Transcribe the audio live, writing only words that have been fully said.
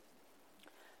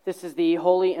This is the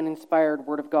holy and inspired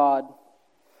Word of God.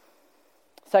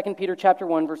 2 Peter chapter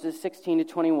 1, verses 16 to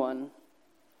 21.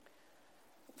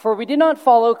 For we did not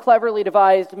follow cleverly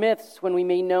devised myths when we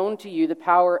made known to you the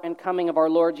power and coming of our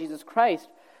Lord Jesus Christ,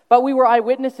 but we were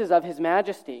eyewitnesses of his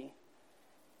majesty.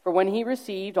 For when he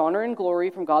received honor and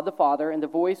glory from God the Father, and the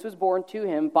voice was borne to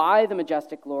him by the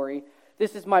majestic glory,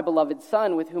 "This is my beloved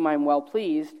Son, with whom I am well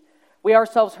pleased," we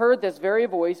ourselves heard this very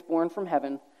voice borne from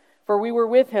heaven, for we were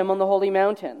with him on the holy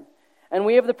mountain. And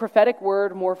we have the prophetic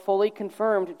word more fully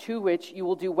confirmed, to which you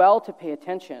will do well to pay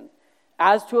attention,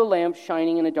 as to a lamp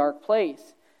shining in a dark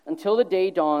place, until the day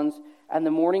dawns and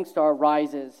the morning star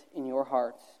rises in your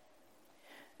hearts.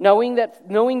 Knowing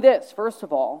this, first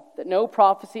of all, that no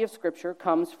prophecy of Scripture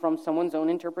comes from someone's own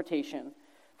interpretation.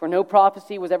 For no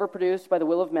prophecy was ever produced by the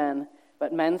will of men,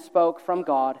 but men spoke from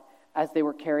God as they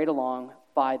were carried along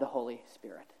by the Holy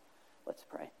Spirit. Let's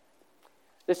pray.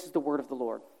 This is the word of the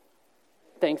Lord.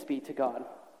 Thanks be to God.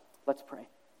 Let's pray.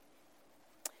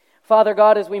 Father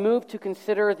God, as we move to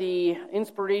consider the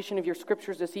inspiration of your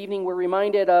Scriptures this evening, we're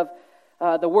reminded of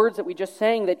the words that we just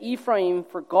sang, that Ephraim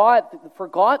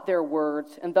forgot their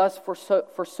words and thus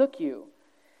forsook you.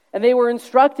 And they were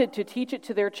instructed to teach it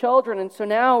to their children. And so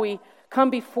now we come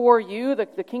before you, the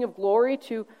King of Glory,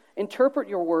 to interpret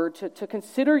your word, to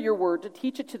consider your word, to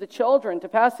teach it to the children, to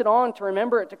pass it on, to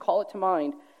remember it, to call it to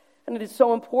mind. And it is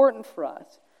so important for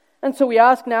us. And so we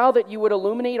ask now that you would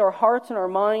illuminate our hearts and our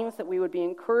minds, that we would be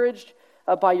encouraged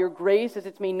by your grace as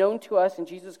it's made known to us in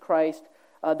Jesus Christ,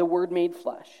 the Word made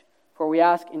flesh. For we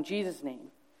ask in Jesus' name,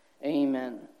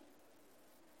 amen.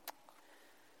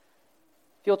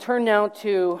 If you'll turn now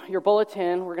to your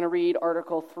bulletin, we're going to read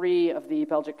Article 3 of the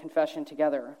Belgic Confession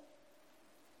together.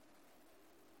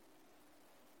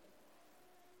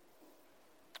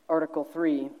 Article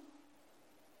 3.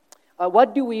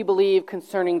 What do we believe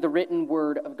concerning the written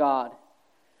Word of God?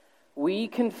 We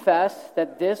confess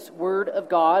that this Word of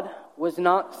God was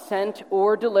not sent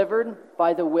or delivered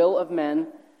by the will of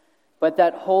men, but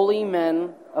that holy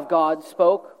men of God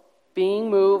spoke,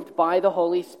 being moved by the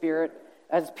Holy Spirit,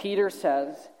 as Peter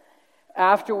says.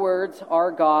 Afterwards, our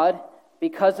God,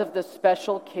 because of the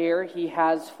special care he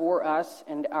has for us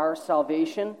and our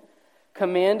salvation,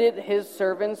 commanded his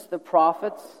servants, the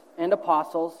prophets and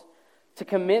apostles, to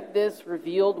commit this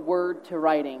revealed word to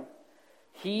writing.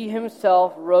 He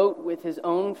himself wrote with his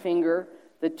own finger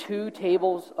the 2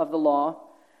 tables of the law.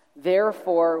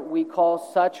 Therefore, we call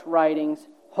such writings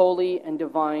holy and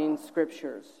divine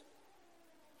scriptures.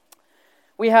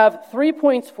 We have 3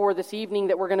 points for this evening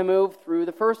that we're going to move through.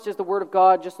 The first is the Word of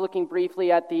God, just looking briefly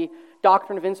at the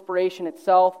doctrine of inspiration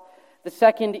itself. The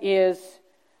second is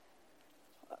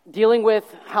dealing with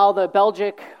how the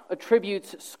Belgic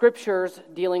attributes Scriptures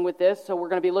dealing with this. So we're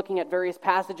going to be looking at various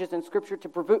passages in Scripture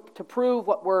to prove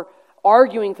what we're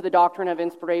arguing for the doctrine of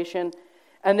inspiration.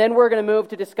 And then we're going to move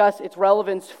to discuss its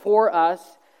relevance for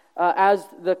us, as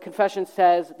the confession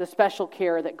says, the special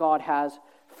care that God has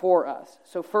for us.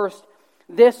 So first,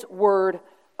 this Word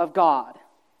of God.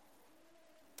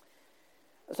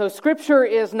 So Scripture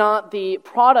is not the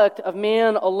product of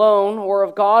man alone or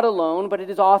of God alone, but it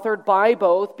is authored by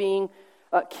both, being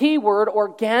a key word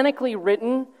organically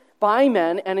written by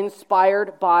men and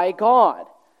inspired by God.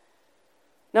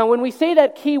 Now, when we say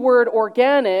that key word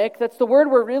organic, that's the word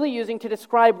we're really using to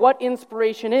describe what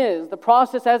inspiration is, the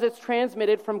process as it's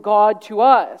transmitted from God to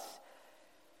us.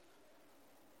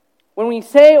 When we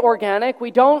say organic,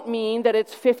 we don't mean that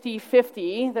it's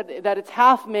 50-50, that it's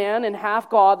half man and half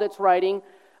God that's writing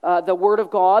the Word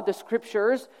of God, the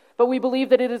Scriptures, but we believe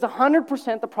that it is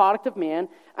 100% the product of man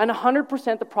and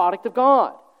 100% the product of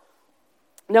God.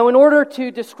 Now, in order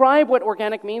to describe what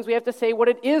organic means, we have to say what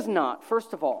it is not,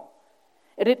 first of all.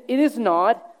 It is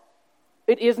not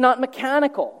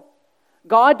mechanical.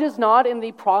 God does not, in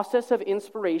the process of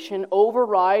inspiration,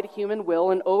 override human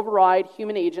will and override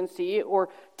human agency or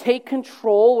take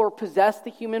control or possess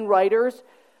the human writers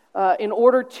in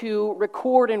order to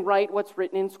record and write what's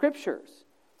written in Scriptures.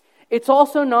 It's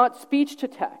also not speech to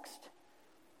text.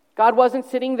 God wasn't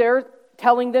sitting there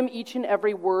telling them each and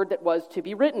every word that was to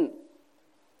be written.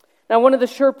 Now, one of the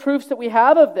sure proofs that we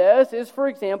have of this is, for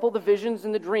example, the visions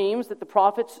and the dreams that the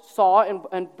prophets saw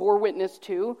and bore witness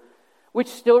to, which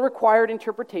still required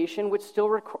interpretation, which still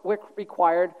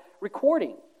required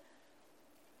recording.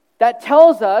 That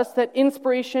tells us that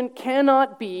inspiration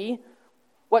cannot be,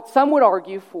 what some would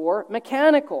argue for,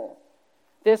 mechanical.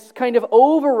 This kind of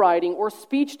overriding or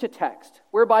speech to text,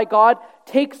 whereby God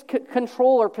takes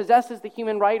control or possesses the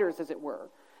human writers, as it were.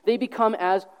 They become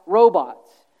as robots.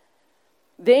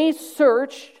 They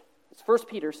searched, as 1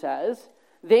 Peter says,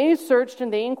 they searched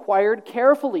and they inquired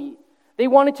carefully. They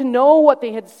wanted to know what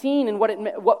they had seen and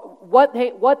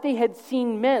what they had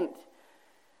seen meant.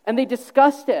 And they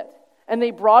discussed it, and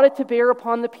they brought it to bear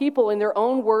upon the people in their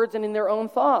own words and in their own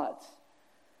thoughts.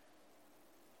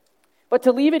 But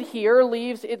to leave it here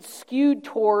leaves it skewed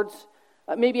towards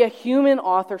maybe a human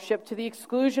authorship to the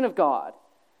exclusion of God.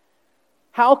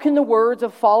 How can the words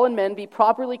of fallen men be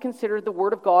properly considered the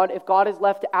Word of God if God is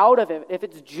left out of it, if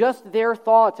it's just their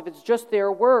thoughts, if it's just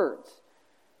their words?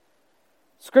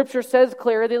 Scripture says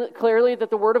clearly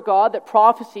that the Word of God, that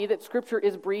prophecy, that Scripture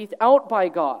is breathed out by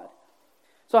God.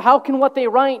 So how can what they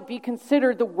write be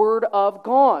considered the Word of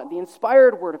God, the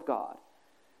inspired Word of God?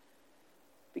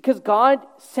 Because God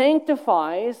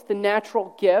sanctifies the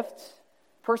natural gifts,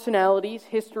 personalities,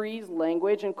 histories,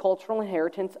 language, and cultural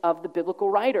inheritance of the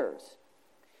biblical writers.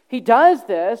 He does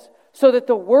this so that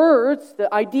the words,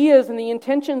 the ideas, and the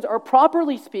intentions are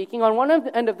properly speaking on one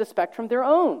end of the spectrum their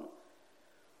own.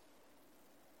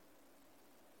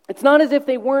 It's not as if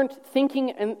they weren't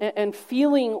thinking and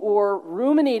feeling or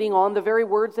ruminating on the very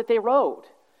words that they wrote.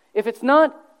 If it's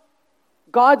not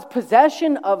God's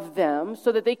possession of them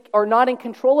so that they are not in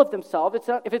control of themselves,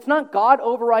 if it's not God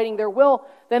overriding their will,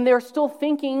 then they're still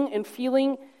thinking and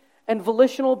feeling and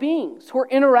volitional beings who are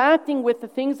interacting with the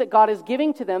things that God is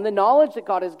giving to them, the knowledge that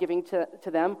God is giving to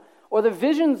them, or the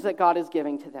visions that God is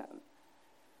giving to them.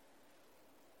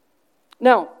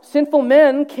 Now, sinful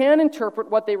men can interpret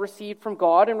what they received from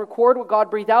God and record what God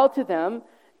breathed out to them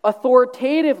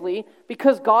authoritatively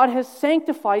because God has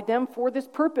sanctified them for this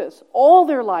purpose all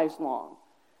their lives long.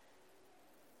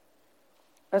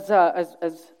 As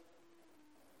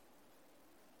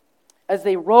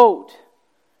they wrote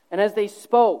and as they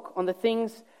spoke on the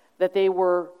things that they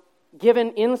were given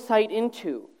insight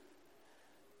into,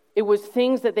 it was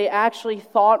things that they actually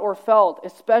thought or felt,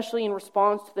 especially in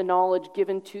response to the knowledge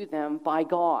given to them by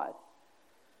God.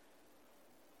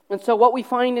 And so what we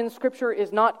find in Scripture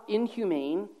is not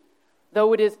inhumane,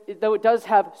 though it does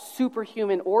have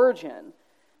superhuman origin,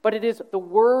 but it is the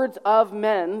words of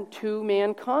men to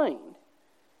mankind.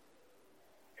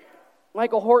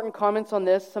 Michael Horton comments on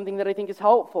this, something that I think is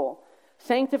helpful.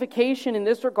 Sanctification in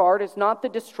this regard is not the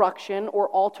destruction or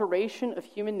alteration of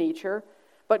human nature,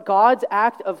 but God's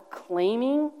act of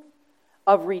claiming,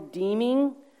 of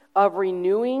redeeming, of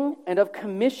renewing, and of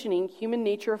commissioning human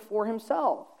nature for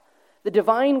himself. The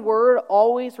divine word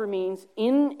always remains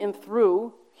in and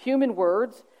through human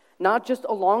words, not just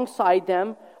alongside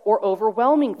them or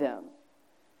overwhelming them.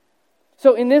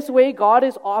 So in this way, God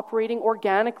is operating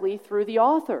organically through the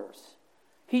authors.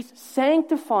 He's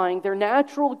sanctifying their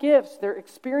natural gifts, their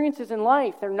experiences in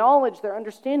life, their knowledge, their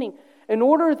understanding, in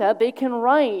order that they can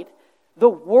write the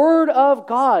Word of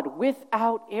God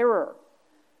without error,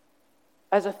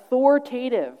 as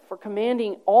authoritative for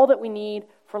commanding all that we need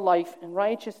for life and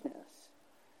righteousness.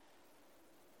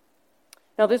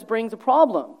 Now this brings a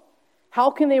problem.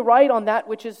 How can they write on that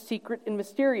which is secret and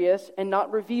mysterious and not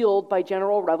revealed by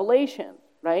general revelation,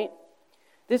 right?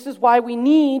 This is why we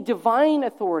need divine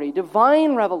authority,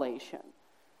 divine revelation.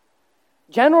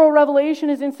 General revelation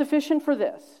is insufficient for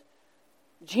this.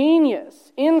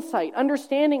 Genius, insight,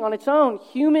 understanding on its own,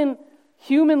 human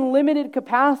limited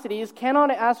capacities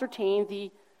cannot ascertain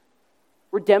the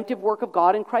redemptive work of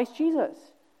God in Christ Jesus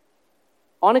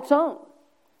on its own.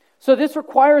 So this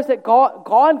requires that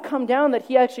God come down, that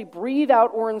He actually breathe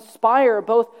out or inspire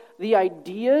both the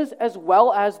ideas as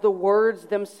well as the words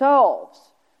themselves.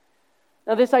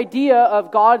 Now this idea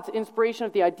of God's inspiration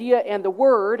of the idea and the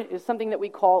word is something that we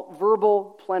call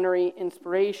verbal plenary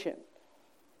inspiration.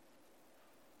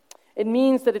 It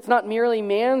means that it's not merely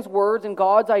man's words and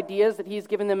God's ideas that He's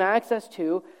given them access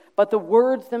to, but the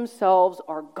words themselves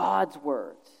are God's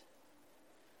words.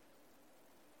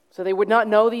 So they would not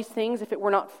know these things if it were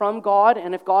not from God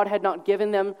and if God had not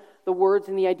given them the words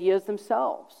and the ideas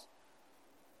themselves.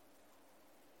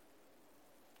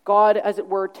 God, as it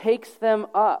were, takes them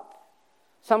up,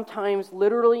 sometimes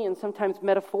literally and sometimes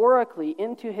metaphorically,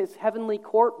 into His heavenly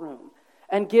courtroom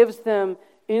and gives them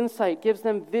insight, gives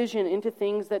them vision into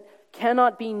things that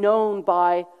cannot be known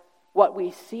by what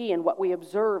we see and what we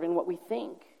observe and what we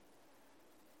think.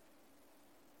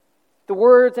 The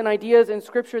words and ideas in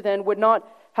Scripture then would not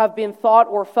have been thought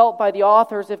or felt by the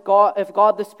authors if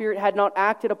God the Spirit had not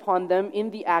acted upon them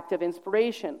in the act of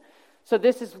inspiration. So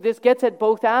this gets at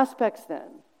both aspects then.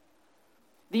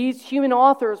 These human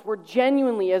authors were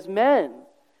genuinely, as men,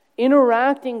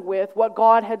 interacting with what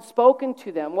God had spoken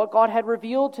to them, what God had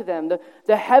revealed to them,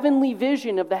 the heavenly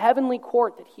vision of the heavenly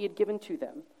court that He had given to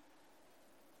them.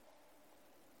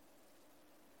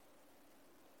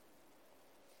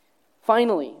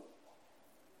 Finally,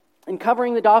 in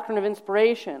covering the doctrine of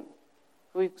inspiration,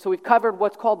 So we've covered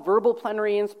what's called verbal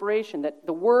plenary inspiration, that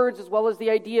the words as well as the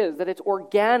ideas, that it's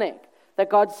organic, that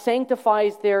God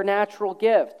sanctifies their natural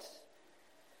gifts.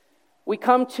 We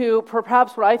come to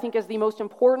perhaps what I think is the most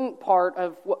important part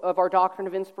of our doctrine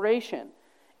of inspiration.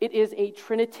 It is a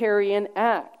Trinitarian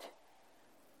act.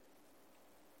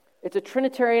 It's a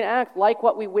Trinitarian act like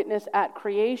what we witness at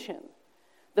creation.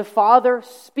 The Father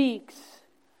speaks.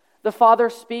 The Father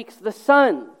speaks the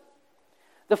Son.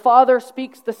 The Father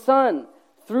speaks the Son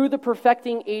through the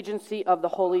perfecting agency of the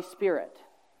Holy Spirit.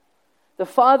 The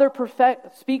Father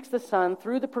speaks the Son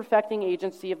through the perfecting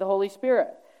agency of the Holy Spirit.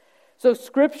 So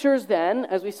Scriptures then,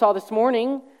 as we saw this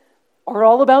morning, are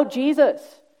all about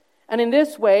Jesus. And in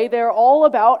this way, they're all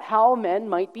about how men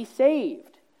might be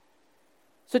saved.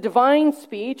 So divine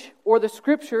speech, or the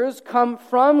Scriptures, come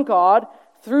from God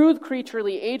through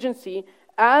creaturely agency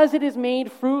as it is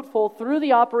made fruitful through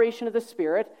the operation of the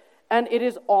Spirit, and it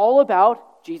is all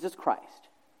about Jesus Christ.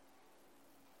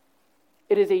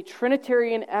 It is a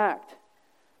Trinitarian act.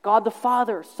 God the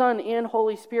Father, Son, and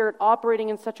Holy Spirit operating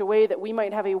in such a way that we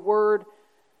might have a word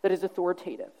that is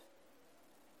authoritative.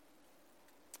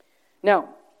 Now,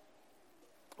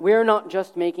 we're not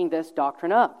just making this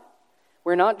doctrine up.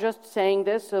 We're not just saying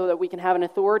this so that we can have an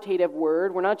authoritative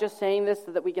word. We're not just saying this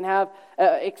so that we can have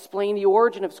explain the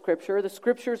origin of Scripture. The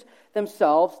Scriptures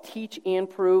themselves teach and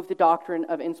prove the doctrine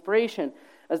of inspiration,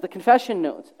 as the confession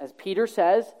notes, as Peter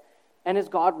says, and as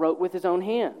God wrote with his own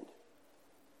hand.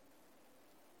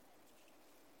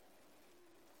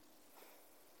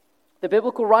 The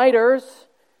biblical writers,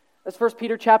 as 2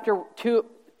 Peter chapter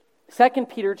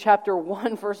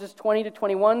 1, verses 20 to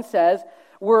 21 says,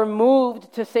 were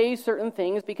moved to say certain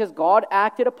things because God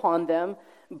acted upon them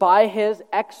by his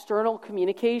external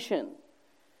communication.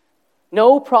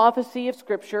 No prophecy of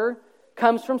Scripture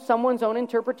comes from someone's own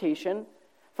interpretation,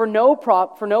 for no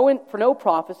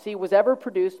prophecy was ever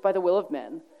produced by the will of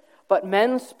men, but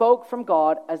men spoke from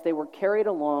God as they were carried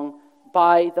along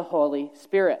by the Holy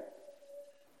Spirit.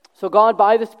 So God,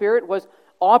 by the Spirit, was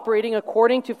operating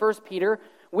according to 1 Peter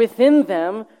within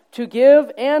them to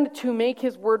give and to make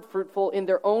his word fruitful in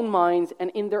their own minds and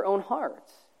in their own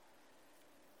hearts.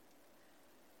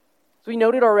 As we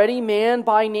noted already, man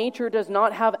by nature does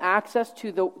not have access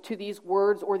to these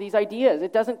words or these ideas.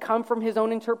 It doesn't come from his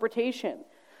own interpretation.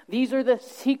 These are the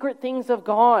secret things of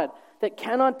God that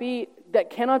cannot be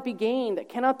gained, that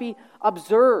cannot be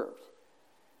observed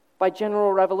by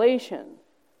general revelation.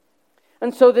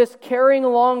 And so this carrying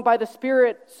along by the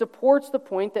Spirit supports the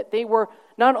point that they were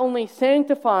not only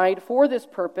sanctified for this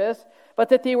purpose, but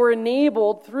that they were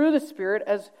enabled through the Spirit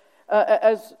as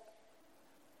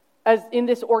in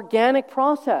this organic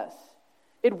process.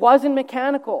 It wasn't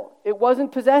mechanical. It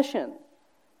wasn't possession.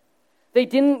 They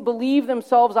didn't believe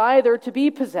themselves either to be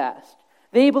possessed.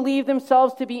 They believed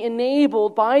themselves to be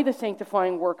enabled by the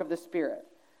sanctifying work of the Spirit.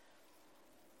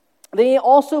 They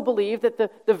also believed that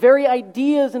the very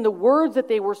ideas and the words that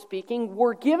they were speaking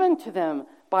were given to them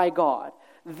by God.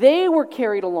 They were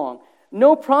carried along.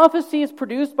 No prophecy is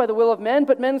produced by the will of men,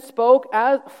 but men spoke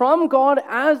from God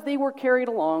as they were carried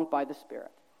along by the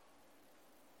Spirit.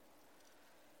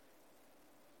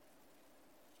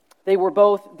 They were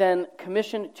both then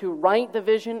commissioned to write the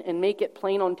vision and make it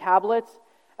plain on tablets,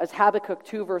 as Habakkuk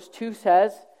 2 verse 2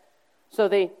 says. So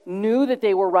they knew that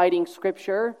they were writing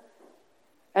Scripture,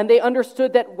 and they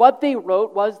understood that what they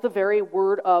wrote was the very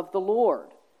word of the Lord.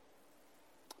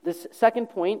 This second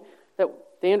point, that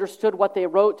they understood what they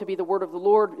wrote to be the word of the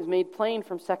Lord, is made plain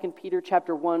from 2 Peter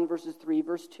chapter 1, verses 3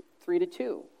 to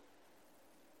 2.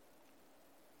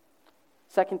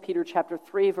 2 Peter chapter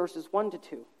 3, verses 1 to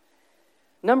 2.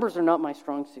 Numbers are not my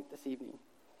strong suit this evening.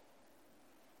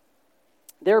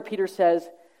 There Peter says,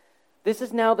 "This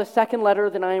is now the second letter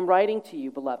that I am writing to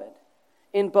you, beloved.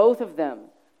 In both of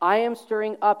them, I am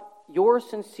stirring up your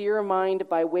sincere mind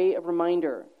by way of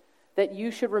reminder, that you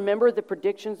should remember the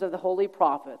predictions of the holy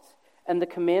prophets and the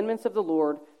commandments of the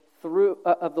Lord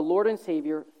of the Lord and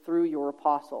Savior through your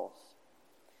apostles."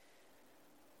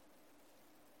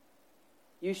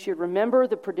 You should remember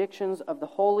the predictions of the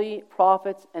holy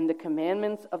prophets and the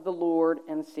commandments of the Lord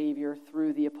and Savior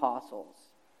through the apostles.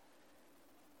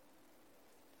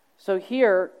 So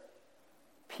here,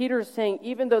 Peter's saying,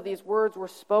 even though these words were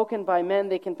spoken by men,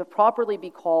 they can properly be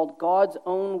called God's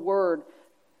own word.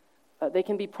 They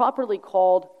can be properly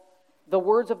called the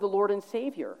words of the Lord and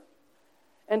Savior.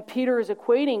 And Peter is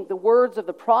equating the words of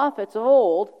the prophets of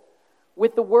old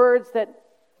with the words that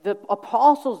the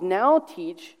apostles now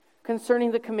teach concerning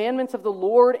the commandments of the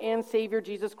Lord and Savior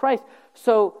Jesus Christ.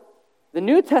 So the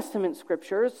New Testament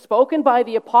Scriptures, spoken by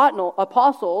the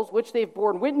apostles, which they've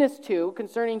borne witness to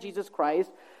concerning Jesus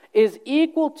Christ, is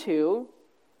equal to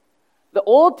the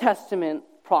Old Testament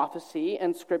prophecy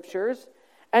and scriptures,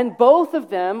 and both of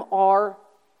them are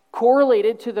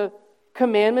correlated to the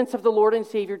commandments of the Lord and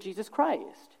Savior Jesus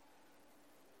Christ.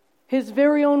 His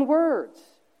very own words.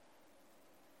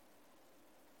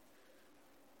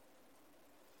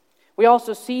 We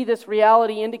also see this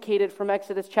reality indicated from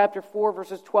Exodus chapter 4,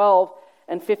 verses 12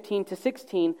 and 15 to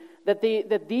 16,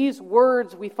 that these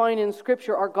words we find in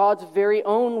Scripture are God's very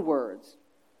own words.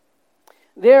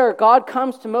 There, God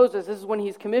comes to Moses. This is when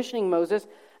he's commissioning Moses,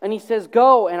 and he says,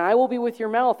 "Go, and I will be with your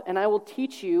mouth, and I will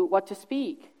teach you what to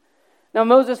speak." Now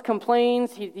Moses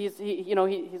complains. He's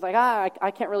like,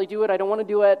 I can't really do it. I don't want to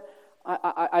do it.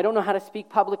 I don't know how to speak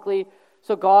publicly.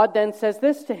 So God then says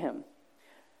this to him.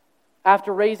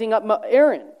 After raising up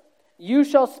Aaron, "You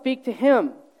shall speak to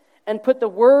him and put the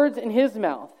words in his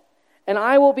mouth, and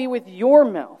I will be with your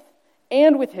mouth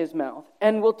and with his mouth,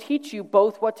 and will teach you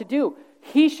both what to do.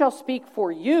 He shall speak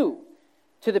for you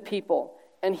to the people,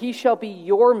 and he shall be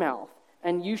your mouth,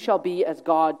 and you shall be as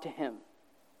God to him."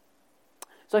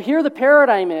 So here the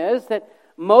paradigm is that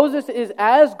Moses is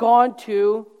as God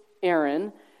to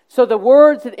Aaron. So the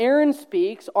words that Aaron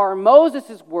speaks are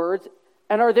Moses' words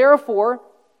and are therefore,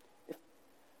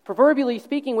 proverbially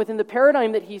speaking, within the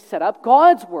paradigm that he's set up,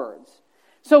 God's words.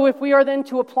 So if we are then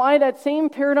to apply that same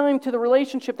paradigm to the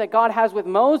relationship that God has with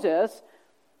Moses,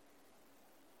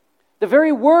 the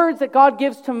very words that God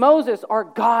gives to Moses are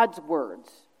God's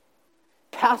words,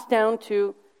 passed down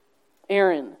to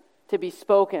Aaron to be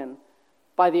spoken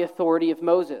by the authority of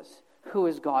Moses, who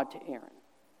is God to Aaron.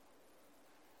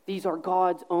 These are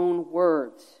God's own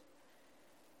words.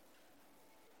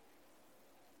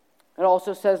 It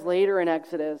also says later in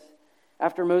Exodus,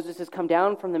 after Moses has come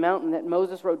down from the mountain, that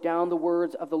Moses wrote down the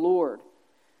words of the Lord,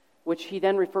 which he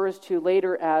then refers to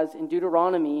later as, in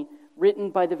Deuteronomy,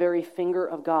 written by the very finger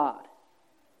of God.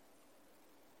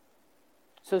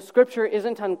 So Scripture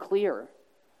isn't unclear.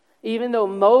 Even though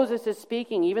Moses is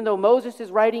speaking, even though Moses is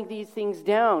writing these things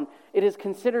down, it is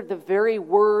considered the very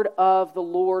word of the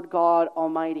Lord God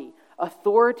Almighty.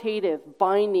 Authoritative,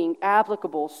 binding,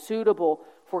 applicable, suitable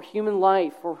for human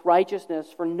life, for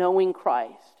righteousness, for knowing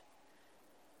Christ.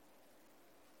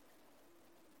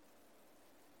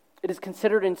 It is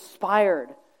considered inspired.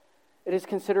 It is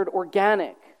considered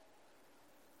organic.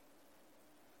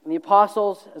 And the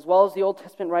apostles, as well as the Old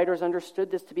Testament writers,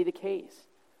 understood this to be the case.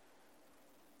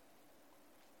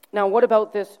 Now, what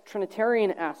about this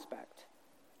Trinitarian aspect?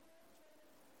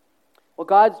 Well,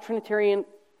 God's Trinitarian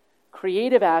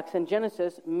creative acts in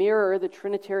Genesis mirror the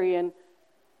Trinitarian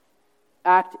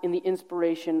act in the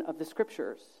inspiration of the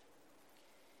Scriptures.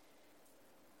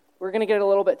 We're going to get a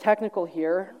little bit technical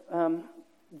here.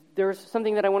 There's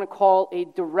something that I want to call a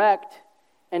direct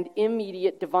and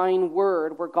immediate divine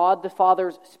word, where God the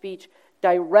Father's speech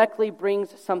directly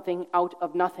brings something out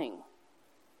of nothing.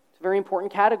 It's a very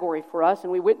important category for us,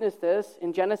 and we witness this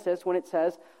in Genesis when it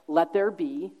says, "Let there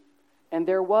be," and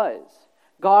there was.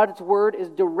 God's word is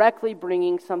directly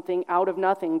bringing something out of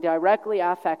nothing, directly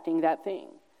affecting that thing.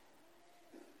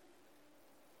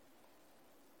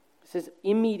 This is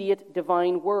immediate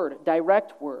divine word,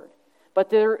 direct word. But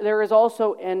there is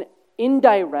also an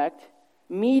indirect,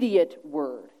 mediate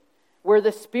word, where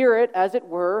the Spirit, as it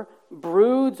were,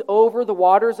 broods over the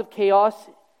waters of chaos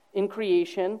in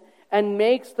creation and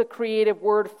makes the creative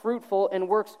word fruitful and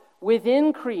works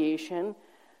within creation,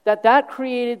 that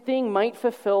created thing might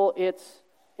fulfill its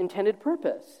intended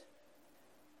purpose.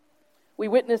 We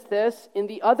witness this in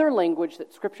the other language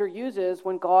that Scripture uses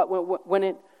when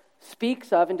it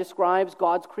speaks of and describes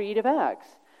God's creative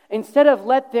acts. Instead of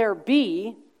 "let there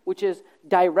be," which is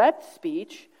direct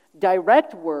speech,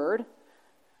 direct word,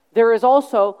 there is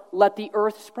also "let the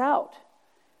earth sprout."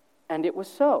 And it was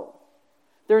so.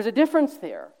 There's a difference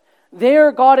there.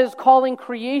 There, God is calling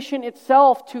creation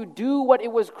itself to do what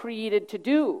it was created to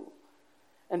do.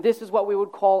 And this is what we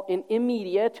would call an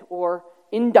immediate or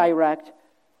indirect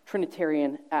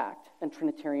Trinitarian act and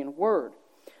Trinitarian word.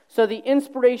 So the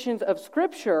inspirations of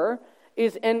Scripture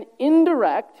is an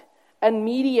indirect and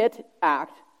immediate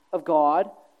act of God,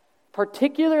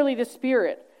 particularly the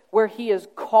Spirit, where He is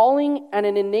calling and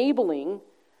enabling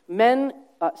men,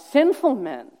 sinful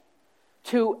men,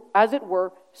 to, as it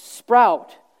were,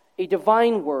 sprout a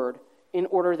divine word in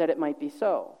order that it might be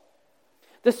so.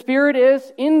 The Spirit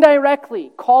is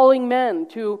indirectly calling men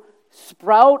to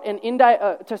sprout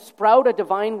a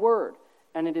divine word,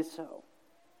 and it is so.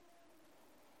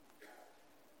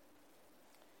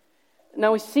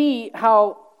 Now we see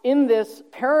how in this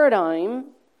paradigm,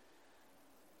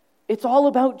 it's all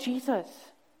about Jesus.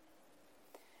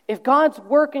 If God's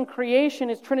work in creation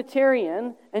is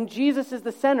Trinitarian and Jesus is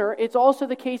the center, it's also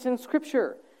the case in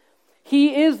Scripture.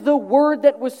 He is the Word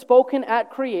that was spoken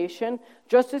at creation,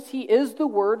 just as He is the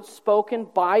Word spoken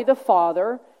by the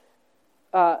Father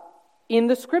in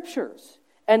the Scriptures,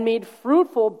 and made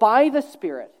fruitful by the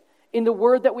Spirit in the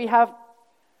Word that we have,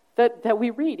 that we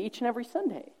read each and every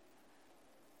Sunday.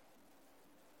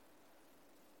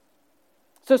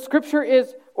 So Scripture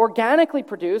is organically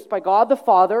produced by God the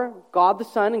Father, God the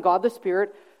Son, and God the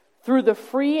Spirit through the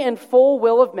free and full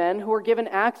will of men who are given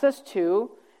access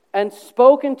to and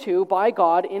spoken to by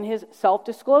God in His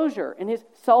self-disclosure, in His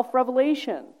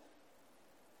self-revelation.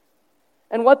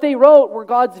 And what they wrote were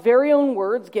God's very own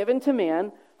words given to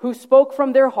man, who spoke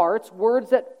from their hearts, words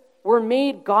that were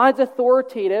made God's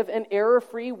authoritative and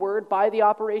error-free word by the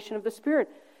operation of the Spirit.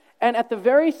 And at the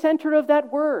very center of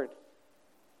that word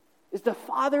is the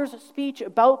Father's speech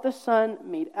about the Son,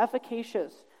 made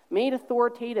efficacious, made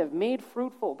authoritative, made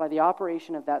fruitful by the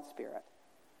operation of that Spirit.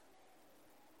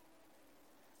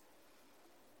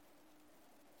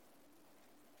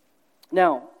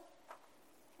 Now,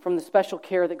 from the special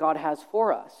care that God has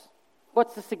for us,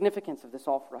 what's the significance of this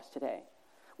all for us today?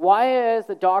 Why is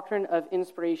the doctrine of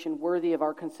inspiration worthy of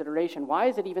our consideration? Why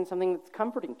is it even something that's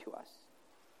comforting to us?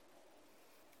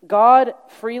 God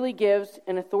freely gives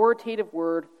an authoritative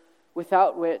word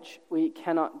without which we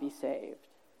cannot be saved.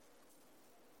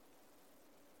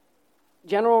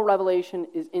 General revelation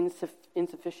is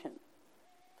insufficient.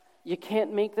 You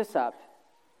can't make this up.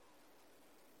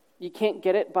 You can't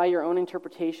get it by your own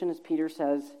interpretation, as Peter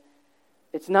says.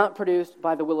 It's not produced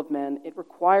by the will of men. It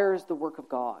requires the work of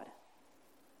God.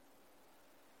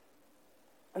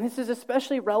 And this is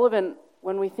especially relevant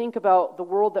when we think about the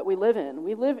world that we live in.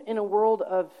 We live in a world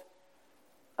of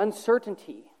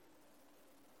uncertainty,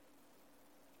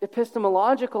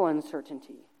 epistemological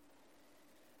uncertainty.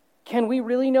 Can we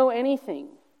really know anything?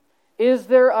 Is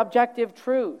there objective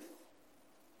truth?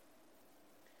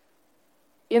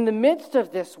 In the midst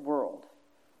of this world,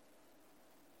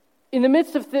 in the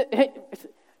midst of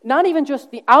not even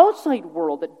just the outside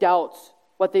world that doubts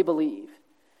what they believe,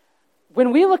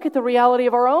 when we look at the reality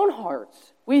of our own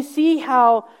hearts, we see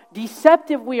how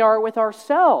deceptive we are with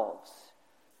ourselves.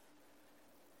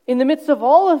 In the midst of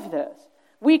all of this,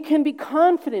 we can be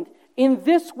confident in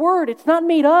this word. It's not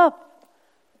made up.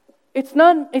 It's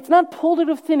not pulled out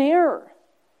of thin air.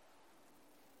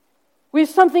 We have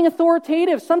something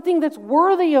authoritative, something that's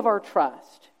worthy of our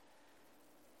trust.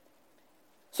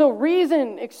 So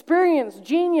reason, experience,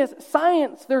 genius,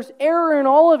 science, there's error in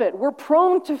all of it. We're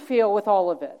prone to fail with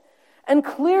all of it. And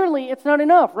clearly, it's not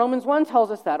enough. Romans 1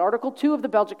 tells us that. Article 2 of the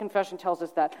Belgic Confession tells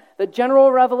us that. The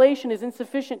general revelation is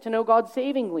insufficient to know God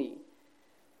savingly.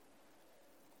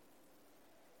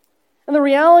 And the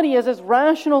reality is, as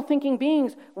rational thinking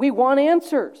beings, we want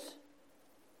answers.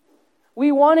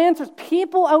 We want answers.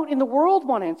 People out in the world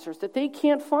want answers that they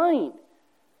can't find.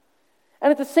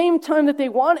 And at the same time that they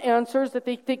want answers that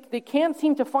they can't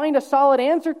seem to find a solid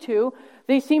answer to,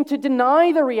 they seem to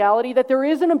deny the reality that there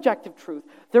is an objective truth.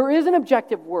 There is an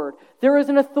objective word. There is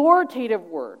an authoritative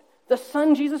word, the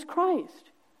Son, Jesus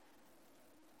Christ.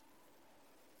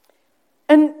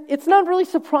 And it's not really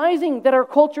surprising that our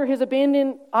culture has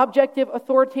abandoned objective,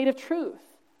 authoritative truth.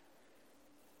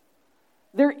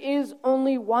 There is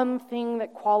only one thing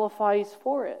that qualifies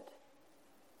for it: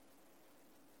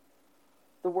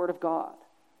 the Word of God.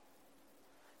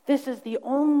 This is the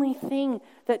only thing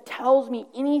that tells me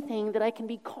anything that I can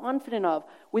be confident of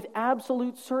with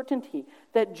absolute certainty,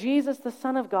 that Jesus, the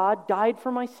Son of God, died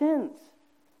for my sins,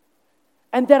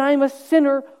 and that I'm a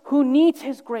sinner who needs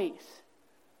His grace.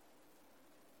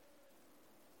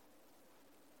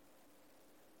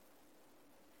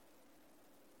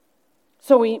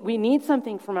 So we need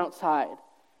something from outside.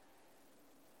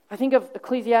 I think of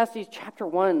Ecclesiastes chapter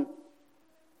 1.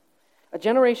 A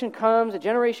generation comes, a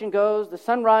generation goes, the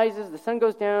sun rises, the sun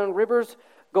goes down, rivers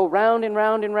go round and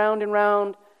round and round and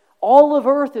round. All of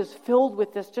earth is filled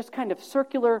with this just kind of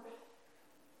circular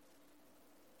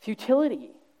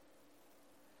futility.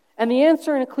 And the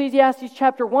answer in Ecclesiastes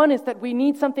chapter 1 is that we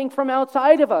need something from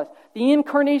outside of us, the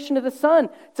incarnation of the Son,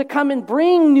 to come and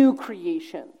bring new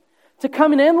creation, to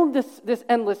come and end this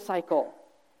endless cycle.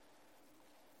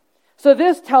 So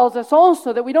this tells us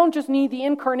also that we don't just need the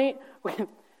incarnate.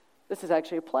 This is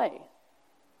actually a play.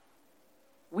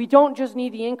 We don't just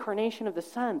need the incarnation of the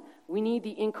Son. We need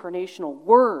the incarnational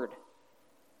Word.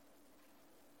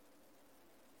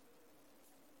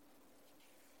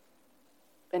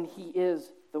 And He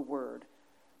is the Word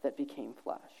that became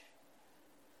flesh.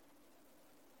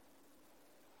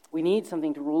 We need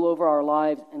something to rule over our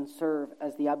lives and serve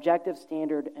as the objective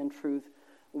standard and truth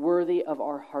worthy of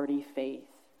our hearty faith.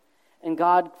 And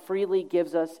God freely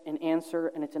gives us an answer,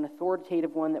 and it's an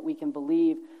authoritative one that we can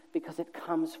believe because it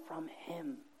comes from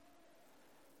him.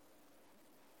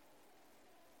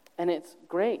 And it's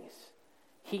grace.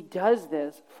 He does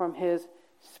this from his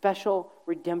special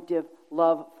redemptive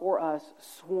love for us,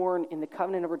 sworn in the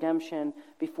covenant of redemption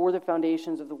before the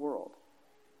foundations of the world.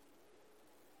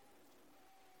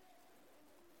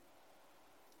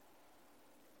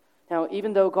 Now,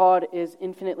 even though God is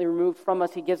infinitely removed from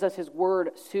us, he gives us his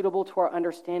word suitable to our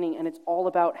understanding, and it's all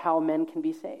about how men can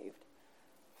be saved.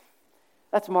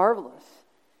 That's marvelous.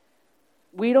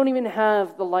 We don't even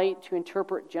have the light to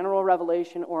interpret general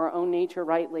revelation or our own nature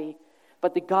rightly,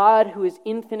 but the God who is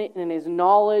infinite in his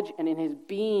knowledge and in his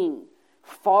being,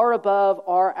 far above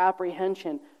our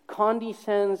apprehension,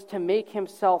 condescends to make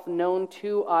himself known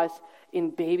to us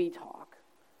in baby talk.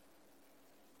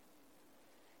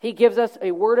 He gives us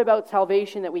a word about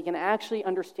salvation that we can actually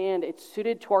understand. It's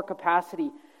suited to our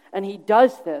capacity. And he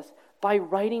does this by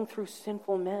writing through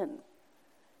sinful men.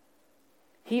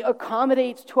 He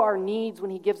accommodates to our needs when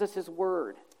he gives us his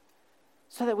word,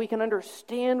 so that we can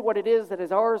understand what it is that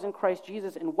is ours in Christ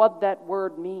Jesus and what that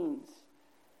word means.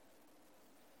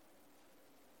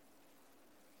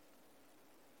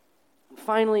 And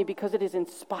finally, because it is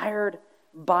inspired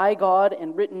by God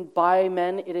and written by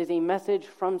men, it is a message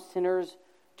from sinners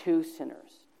to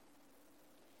sinners.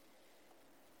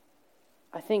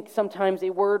 I think sometimes a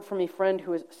word from a friend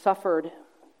who has suffered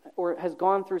or has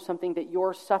gone through something that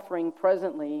you're suffering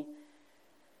presently,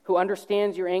 who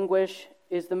understands your anguish,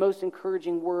 is the most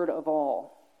encouraging word of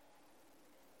all.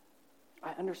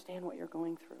 I understand what you're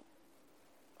going through.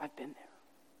 I've been there.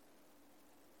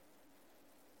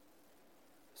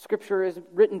 Scripture is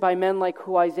written by men like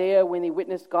who Isaiah, when they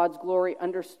witnessed God's glory,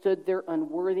 understood their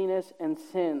unworthiness and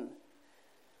sin.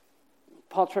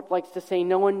 Paul Tripp likes to say,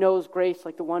 no one knows grace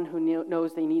like the one who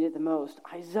knows they need it the most.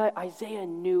 Isaiah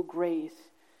knew grace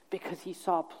because he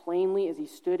saw plainly as he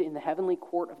stood in the heavenly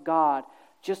court of God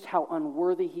just how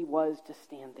unworthy he was to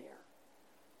stand there.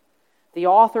 The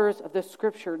authors of the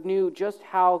scripture knew just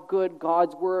how good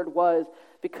God's word was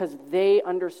because they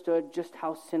understood just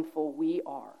how sinful we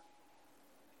are.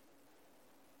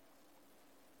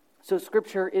 So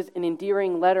scripture is an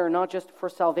endearing letter, not just for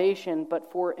salvation,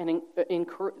 but for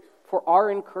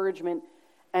our encouragement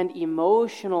and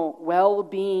emotional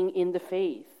well-being in the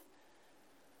faith.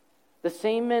 The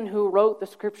same men who wrote the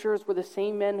scriptures were the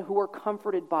same men who were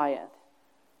comforted by it.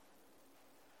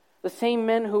 The same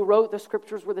men who wrote the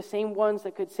scriptures were the same ones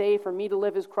that could say, for me to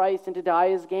live is Christ and to die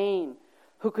is gain.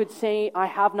 Who could say, I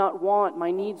have not want, my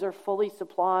needs are fully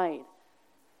supplied.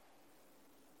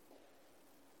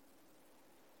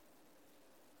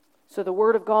 So the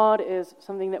Word of God is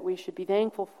something that we should be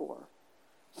thankful for,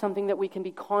 something that we can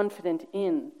be confident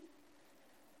in,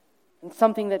 and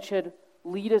something that should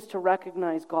lead us to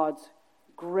recognize God's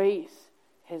grace,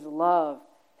 his love,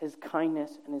 his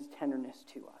kindness, and his tenderness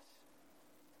to us.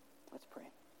 Let's pray.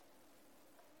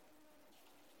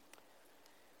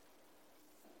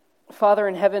 Father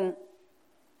in heaven,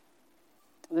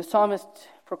 the psalmist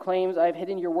proclaims, I have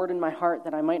hidden your word in my heart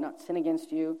that I might not sin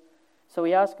against you. So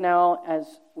we ask now,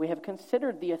 as we have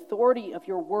considered the authority of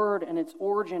your word and its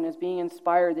origin as being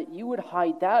inspired, that you would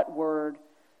hide that word,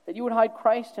 that you would hide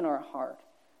Christ in our heart,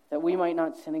 that we might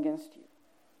not sin against you.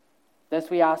 This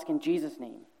we ask in Jesus'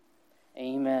 name.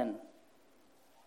 Amen.